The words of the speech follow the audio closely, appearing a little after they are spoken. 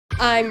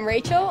I'm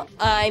Rachel.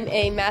 I'm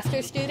a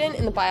master's student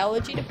in the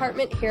biology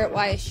department here at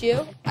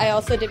YSU. I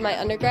also did my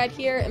undergrad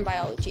here in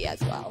biology as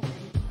well.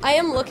 I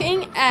am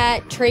looking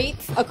at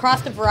traits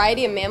across a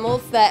variety of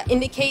mammals that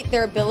indicate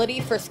their ability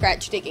for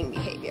scratch digging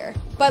behavior.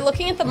 By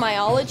looking at the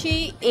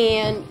myology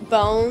and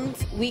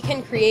bones, we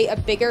can create a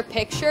bigger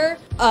picture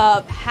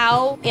of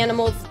how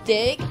animals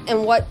dig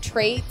and what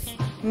traits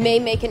may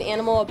make an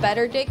animal a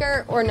better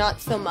digger or not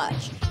so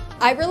much.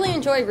 I really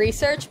enjoy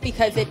research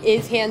because it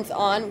is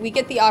hands-on. We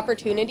get the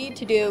opportunity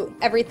to do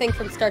everything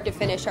from start to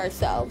finish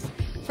ourselves.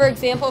 For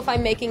example, if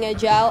I'm making a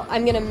gel,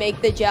 I'm going to make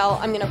the gel,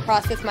 I'm going to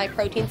process my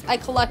proteins. I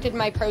collected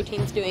my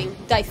proteins doing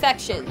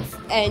dissections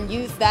and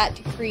use that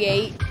to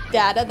create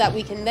data that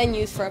we can then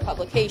use for a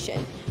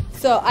publication.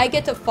 So I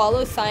get to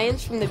follow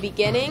science from the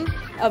beginning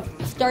of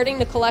starting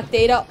to collect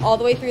data all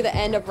the way through the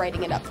end of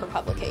writing it up for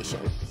publication.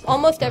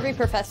 Almost every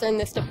professor in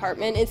this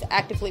department is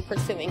actively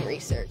pursuing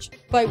research.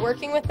 By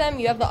working with them,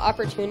 you have the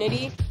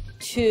opportunity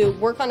to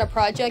work on a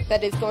project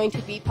that is going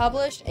to be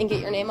published and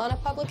get your name on a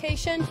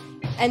publication.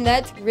 And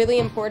that's really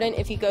important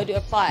if you go to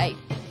apply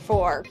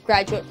for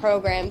graduate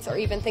programs or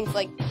even things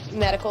like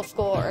medical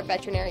school or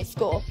veterinary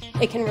school.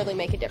 It can really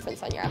make a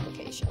difference on your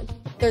application.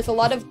 There's a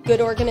lot of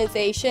good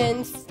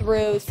organizations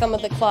through some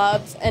of the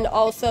clubs and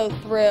also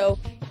through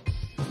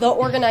the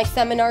organized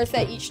seminars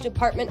that each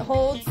department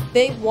holds.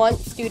 They want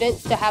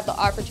students to have the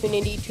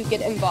opportunity to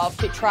get involved,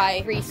 to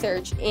try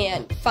research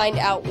and find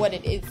out what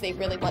it is they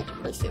really want to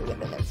pursue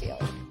within their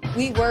field.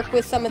 We work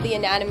with some of the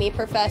anatomy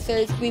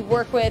professors. We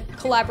work with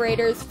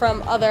collaborators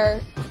from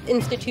other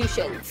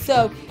institutions.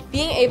 So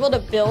being able to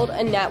build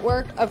a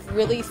network of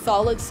really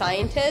solid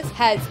scientists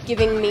has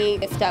given me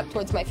a step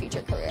towards my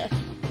future career.